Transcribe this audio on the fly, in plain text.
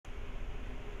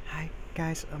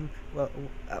Guys,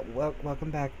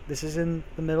 welcome back. This is in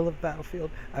the middle of battlefield.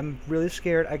 I'm really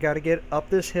scared. I gotta get up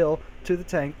this hill to the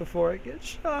tank before I get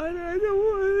shot. I don't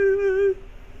want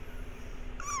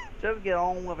Just get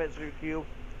on with it, Q.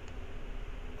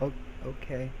 to.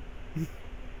 Okay.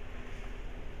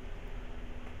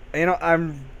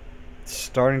 I'm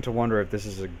starting to wonder if this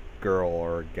is a girl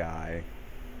or a guy.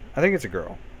 I think it's a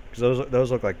girl, because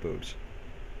those look like boobs.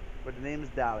 But the name is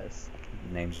Dallas.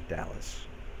 Name's Dallas.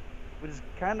 Which is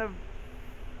kind of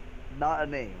not a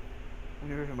name.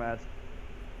 You're mad.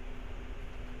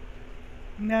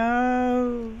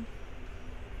 No.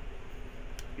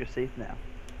 You're safe now.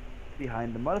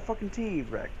 Behind the motherfucking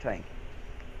T-Wreck tank.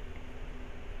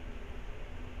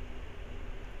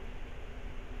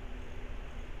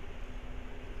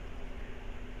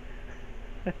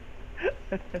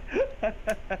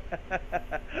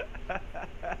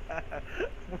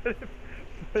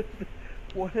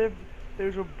 What if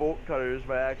there's a bolt cutters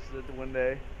by accident one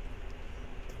day?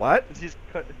 What? She's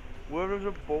cut. What if there's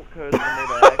a bolt cutters one day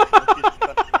by accident?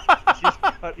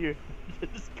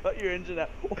 She's cut your engine out.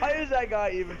 Why is that guy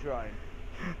even trying?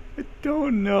 I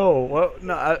don't know. Well,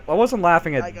 no, I wasn't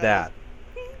laughing at that.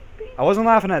 I wasn't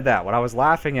laughing at that. What I was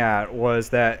laughing at was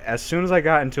that as soon as I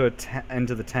got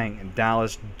into the tank,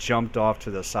 Dallas jumped off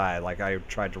to the side like I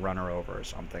tried to run her over or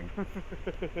something.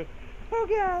 Oh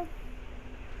god.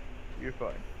 You're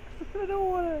fine. I don't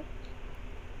wanna.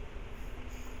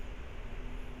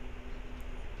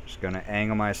 Just gonna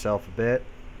angle myself a bit.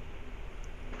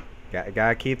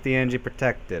 Gotta keep the engine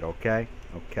protected, okay?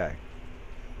 Okay.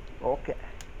 Okay.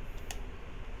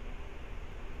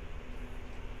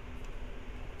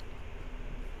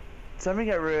 Something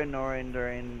got really annoying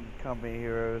during Company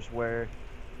Heroes where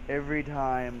every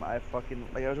time I fucking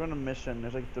I was on a mission.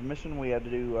 There's like the mission we had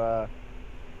to do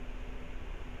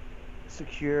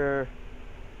secure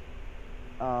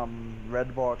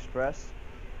Red Ball Express.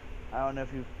 I don't know if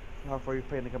how far you've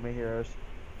played in the Company Heroes.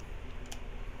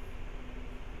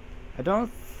 I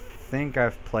don't think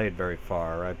I've played very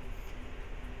far.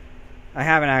 I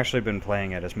haven't actually been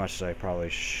playing it as much as I probably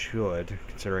should,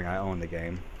 considering I own the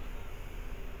game.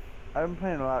 I've been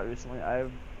playing a lot recently.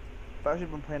 I've actually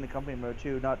been playing the company mode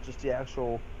too, not just the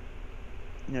actual,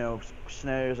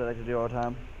 scenarios I like to do all the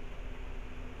time.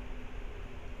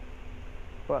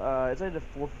 But it's like the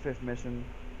 4th or 5th mission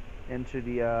into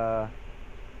the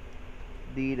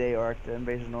D-Day arc, the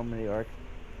Invasion of Normandy arc,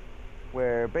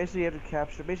 where basically you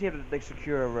have to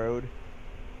secure a road.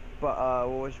 But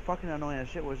what was fucking annoying as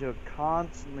shit was you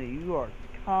are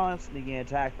constantly getting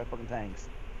attacked by fucking tanks.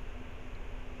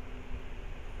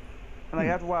 And like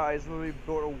after a while, I just literally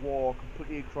built a wall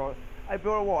completely across. I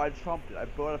built a wall. I trumped it. I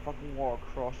built a fucking wall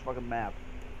across the fucking map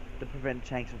to prevent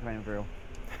tanks from coming through.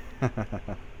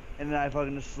 And then I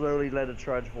fucking just slowly let it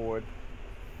trudge forward.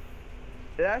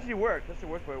 It actually worked. That's the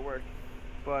worst way it worked.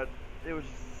 But it was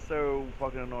so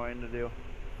fucking annoying to do.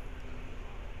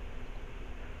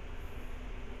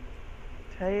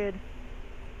 Ted.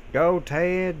 Go,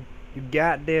 Ted. You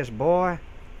got this, boy.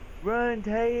 Run,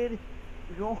 Ted.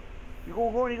 You're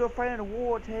going to go fight in the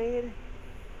war, Ted.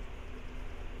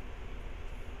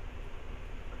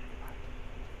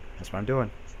 That's what I'm doing.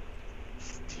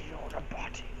 Steal the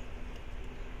body.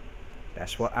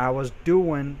 That's what I was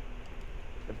doing.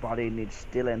 The body needs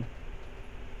stealing.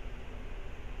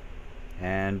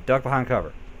 And duck behind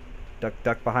cover.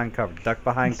 Duck behind cover. Duck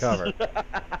behind cover.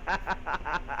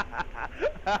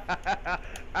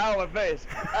 Ow, my face.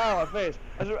 Ow, my face.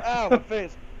 Ow, my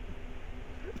face.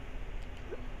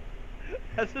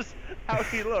 That's just how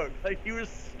he looked. Like he was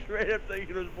straight up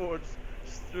taking those boards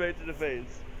straight to the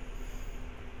face.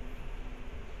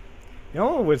 You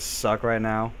know what would suck right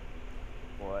now?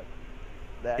 What?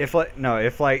 That? If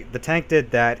the tank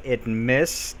did that, it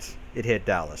missed, it hit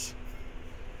Dallas.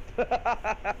 Oh,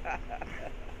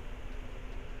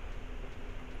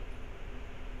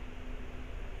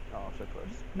 so close.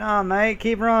 Nah, mate,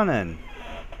 keep running.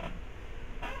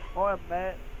 Oh,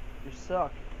 Matt, you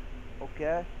suck.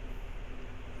 Okay.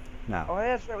 No. Oh,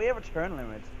 yeah, that's right. We have a turn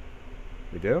limit.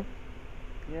 We do?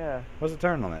 Yeah. What's the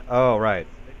turn limit? Oh, right.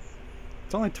 6.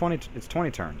 It's only 20. It's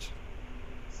 20 turns.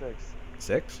 6.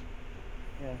 6?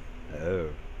 Yeah. Oh.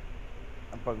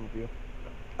 I'm fucking with you.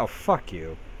 Oh, fuck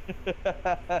you.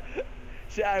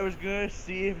 See, I was gonna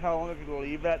see how long I could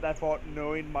leave that, and I thought,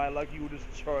 knowing my luck, you would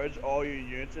just charge all your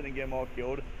units in and get them all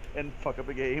killed and fuck up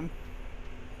the game.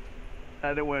 I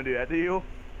didn't want to do that to you.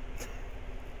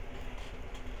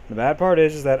 The bad part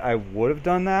is that I would have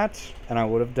done that, and I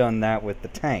would have done that with the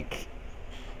tank.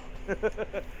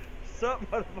 Sup,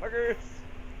 motherfuckers?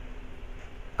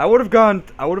 I would have gone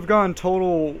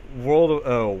total world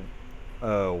of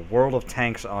World of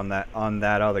Tanks on that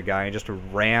other guy and just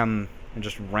ram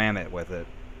it with it.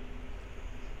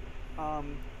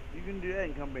 You can do that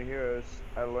in Company Heroes.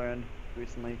 I learned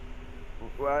recently.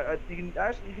 Well, you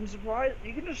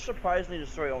can just surprisingly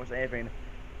destroy almost anything.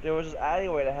 There was this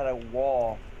alleyway that had a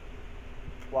wall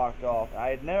blocked off. I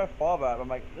had never thought about it. I'm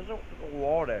like, there's a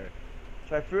wall there.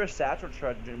 So I threw a satchel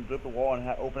charge and blew up the wall and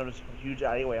opened up this huge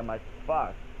alleyway. I'm like,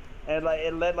 fuck. And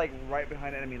it led like right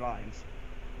behind enemy lines.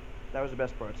 That was the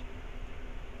best part.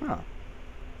 Huh.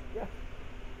 Yeah.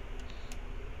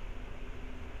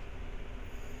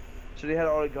 So they had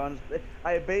all the guns.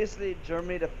 I basically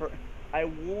I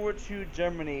World War II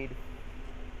Germany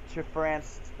to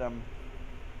France them.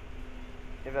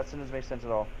 If that sentence makes sense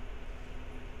at all.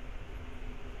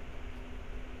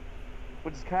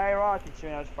 Which is kind of ironic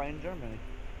considering I was fighting Germany.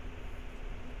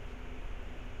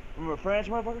 Remember France,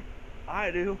 motherfucker? I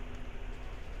do.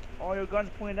 All your guns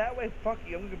pointing that way? Fuck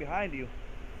you, I'm gonna be behind you.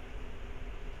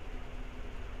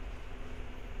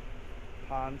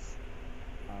 Hans,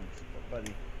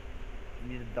 buddy.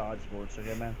 You need a dodgeboard,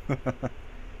 okay, man?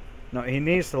 No, he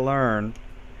needs to learn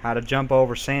how to jump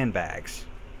over sandbags.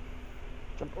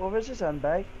 Jump over the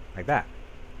sandbag? Like that.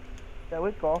 There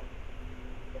we go.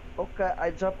 Okay,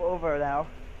 I jump over now.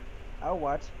 I'll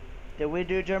watch. Did we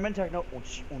do German techno?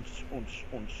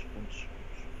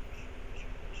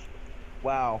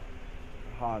 Wow.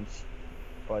 Hans,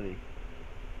 buddy.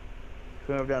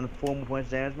 Could we have done 4 more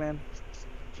points damage, man?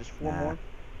 Just 4 more?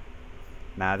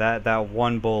 Nah, that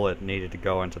one bullet needed to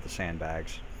go into the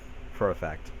sandbags for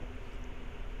effect.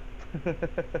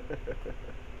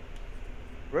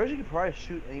 Rosie could probably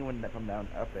shoot anyone from down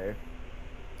up there.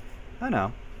 I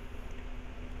know.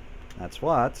 That's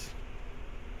what.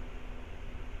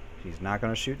 She's not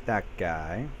gonna shoot that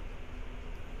guy.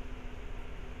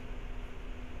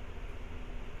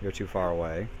 You're too far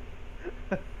away.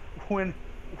 when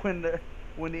the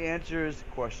answer is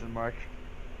question mark.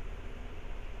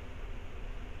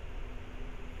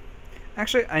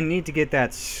 Actually, I need to get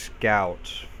that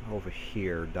scout over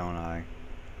here, don't I?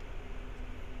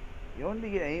 You don't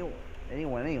need to get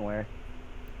anyone anywhere.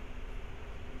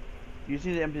 You just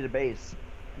need to empty the base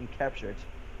and capture it.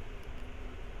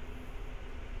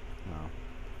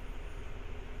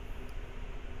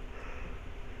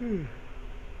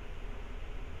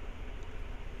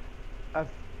 Oh.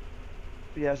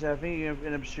 Yes, I think you're gonna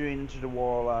end up shooting into the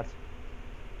wall a lot.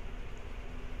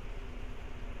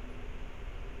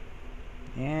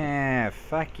 Yeah,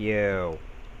 fuck you.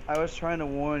 I was trying to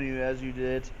warn you as you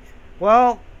did.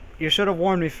 Well, you should have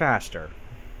warned me faster.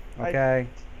 Okay?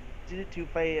 I did it too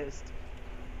fast.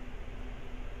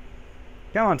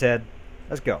 Come on, Ted.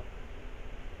 Let's go.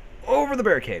 Over the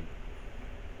barricade.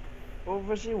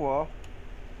 Over the wall.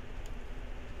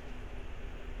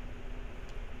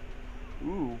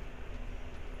 Ooh.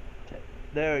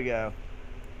 There we go.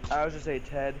 I was just say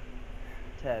Ted.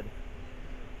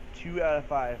 2 out of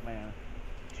 5, man.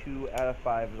 2 out of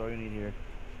 5 is all you need here.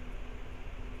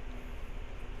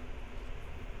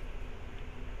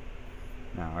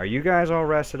 Now, are you guys all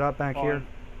rested up back here?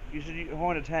 You should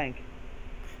horn a tank.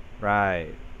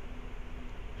 Right.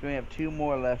 So we have 2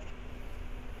 more left.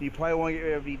 You probably want to get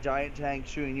rid of the giant tank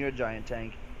shooting your giant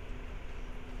tank.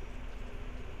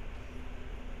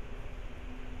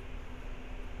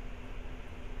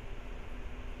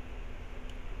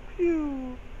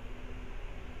 Phew.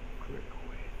 Critical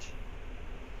hit.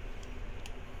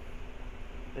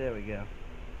 There we go.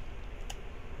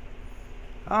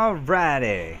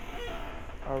 Alrighty.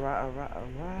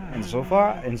 Alright. And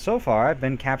so far, I've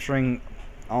been capturing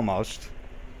almost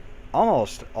all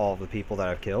of the people that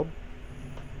I've killed.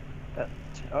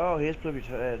 Oh, here's Blippi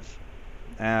Heads.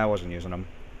 I wasn't using them.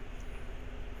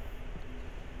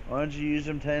 Why don't you use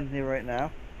them technically right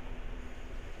now?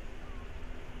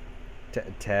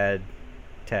 Ted,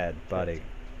 buddy.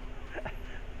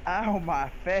 Ow, my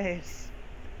face.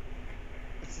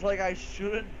 It's like I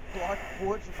shouldn't block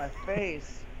bullets with my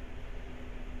face.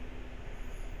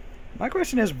 My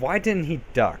question is, why didn't he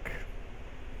duck?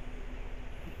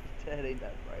 Ted ain't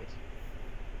that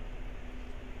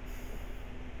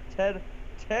bright.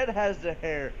 Ted has the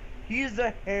hair. He's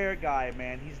the hair guy,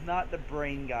 man. He's not the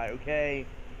brain guy, okay?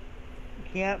 You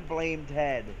can't blame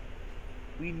Ted.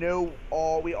 We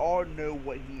all know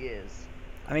what he is.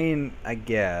 I mean, I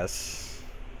guess.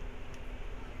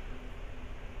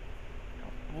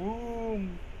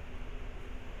 Boom.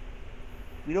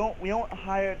 We don't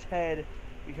hire Ted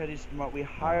because he's smart. We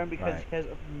hire him because he has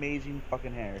amazing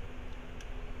fucking hair.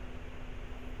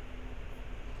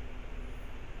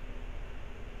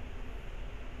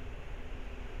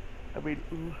 I mean,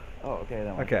 ooh. Oh, okay,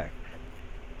 that one. Okay.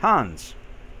 Hans,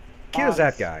 kills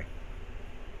that guy.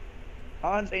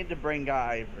 Hans ain't the brain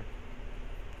guy either.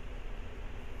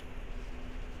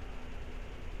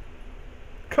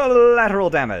 Collateral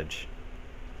damage.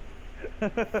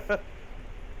 It's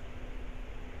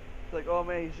like, oh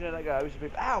man, he's shooting that guy. We should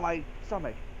be. Ow, my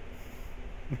stomach.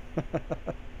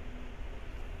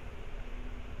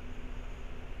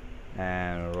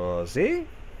 And Rosie.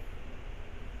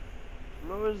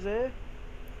 Rosie,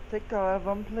 take care of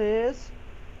him, please.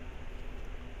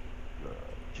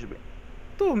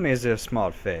 Do me a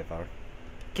small favor.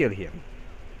 Kill him.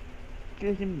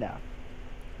 Kill him now.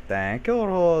 Thank you,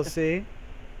 Rosie.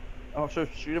 Oh, so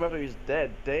shoot him after he's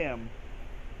dead. Damn.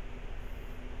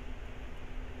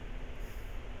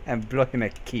 And blow him a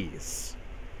kiss.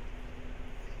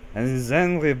 And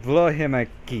then we blow him a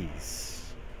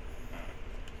kiss.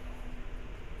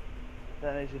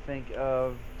 That makes me think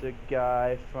of the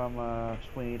guy from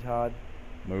Sweeney Todd.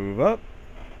 Move up.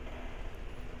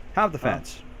 Hop the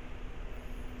fence.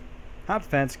 Hop the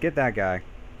fence. Get that guy.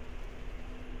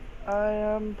 I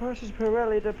am Persis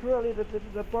Pirelli,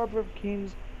 the barber of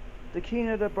kings, the king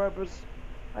of the barbers.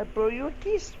 I blow you a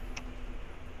kiss.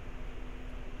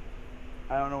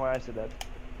 I don't know why I said that.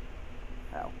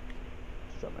 Ow.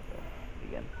 Stop my phone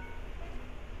again.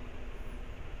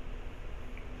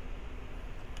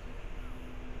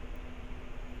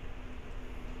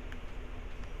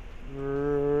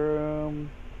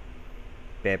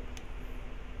 Beep.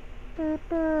 Beep,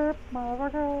 beep,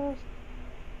 motherfuckers.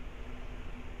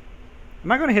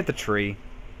 Am I gonna hit the tree?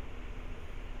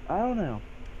 I don't know.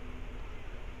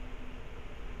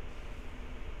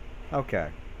 Okay.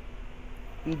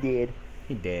 He did.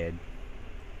 He dead.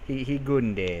 He good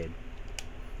and dead.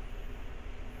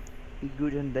 He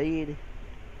good and dead.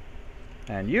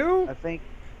 And you? I think.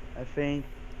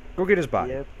 Go get his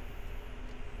body. Yep.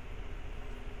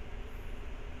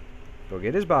 Go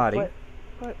get his body.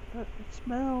 But it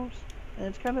smells. And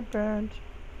it's kind of burnt.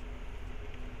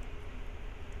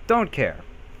 Don't care.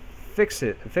 Fix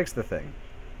it. Fix the thing.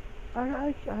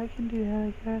 I can do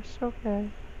that, I guess. Okay.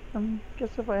 Guess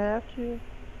if I have to.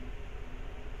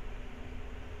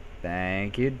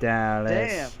 Thank you, Dallas.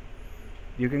 Damn.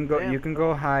 You can go. Damn. You can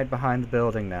go hide behind the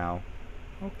building now.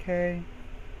 Okay.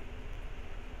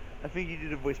 I think you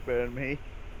did a voice better than me.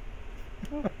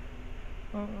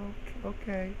 Oh,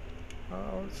 okay.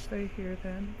 I'll stay here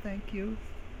then. Thank you.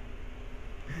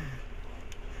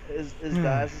 Is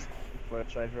that what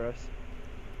try for us?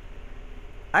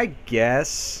 I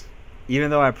guess.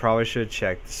 Even though I probably should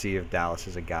check to see if Dallas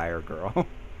is a guy or girl.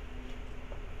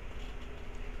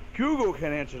 Google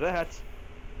can answer that.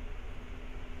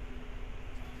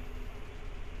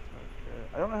 Okay.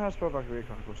 I don't know how to spell Valkyria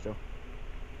Chronicles still.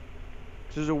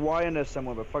 There's a Y in there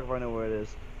somewhere, but fuck if I know where it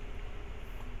is.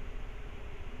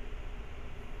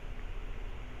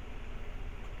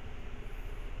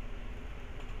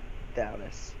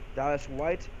 Dallas. Dallas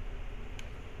White?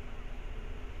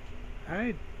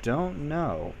 I don't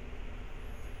know.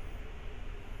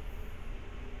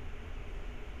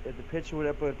 If the picture would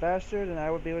upload faster, then I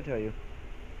would be able to tell you.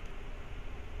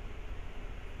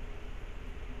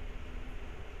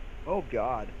 Oh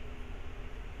God.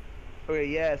 Okay,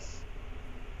 yes.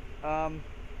 Wow.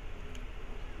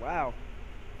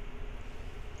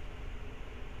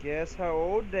 Guess how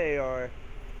old they are.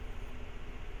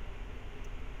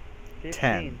 15.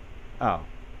 10. Oh.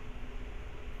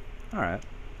 Alright.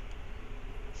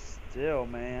 Still,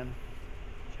 man.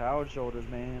 Child shoulders,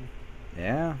 man.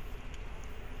 Yeah.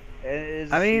 And it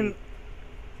is I mean,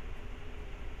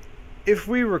 if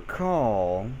we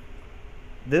recall,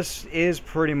 this is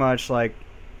pretty much like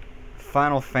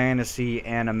Final Fantasy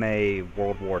anime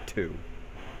World War II,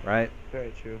 right?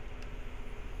 very true.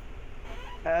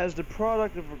 As the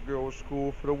product of a girls'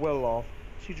 school for the well-off,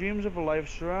 she dreams of a life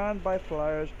surrounded by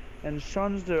flowers and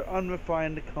shuns the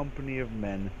unrefined company of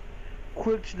men.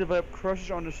 Quick to develop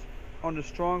crushes on the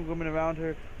strong women around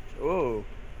her. Oh,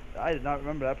 I did not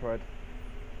remember that part.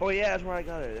 Oh yeah, that's why I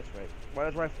got her. That's right. Well,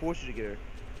 that's why I forced you to get her.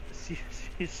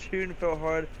 She soon fell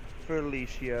hard for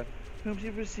Alicia, whom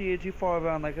she proceeded to follow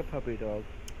around like a puppy dog.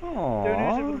 Aww. The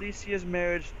news of Alicia's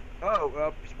marriage.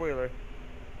 Oh, spoiler.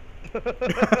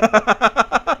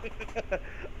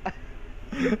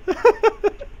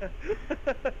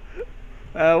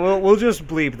 We'll just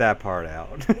bleep that part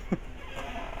out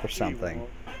or something.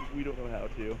 We don't know how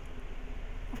to.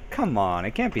 Come on,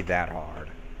 it can't be that hard.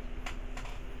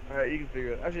 All right, you can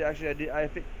figure it. Actually, I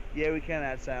think. Yeah, we can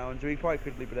add sounds. We probably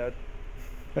could bleep it out.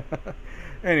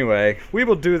 Anyway, we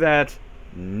will do that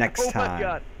next time. Oh my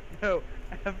God! No,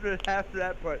 after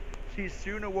that part, she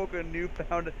soon awoke a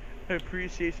newfound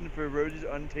appreciation for Rose's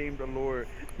untamed allure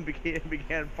and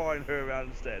began following her around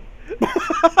instead.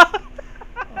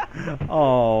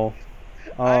 Oh.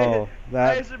 Oh, I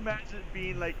that. just imagine it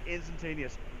being like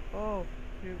instantaneous. Oh,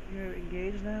 you're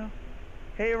engaged now?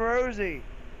 Hey, Rosie.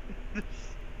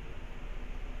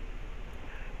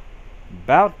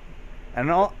 About. And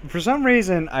all, for some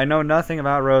reason, I know nothing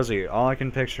about Rosie. All I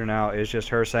can picture now is just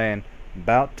her saying,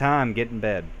 "About time, get in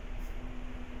bed."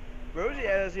 Rosie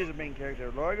as is a main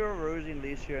character. Largo, Rosie, and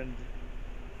Alicia, and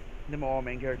them are all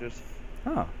main characters.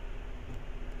 Oh.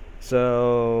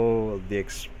 So the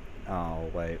oh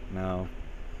wait, no.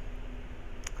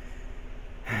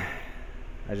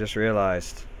 I just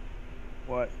realized.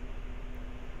 What?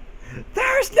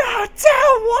 There's no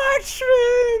town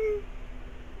watchman.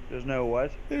 There's no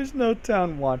what? There's no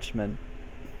town watchman.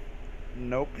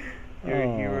 Nope. Your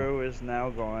Oh. hero is now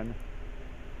gone.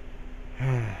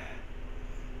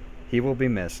 He will be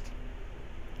missed.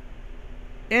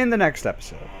 In the next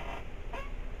episode.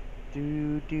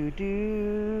 Do do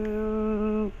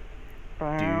do.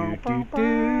 Do do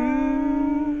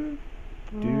do.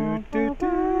 Do do do.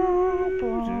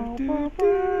 Do do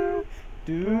do.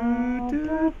 Do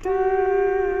do do.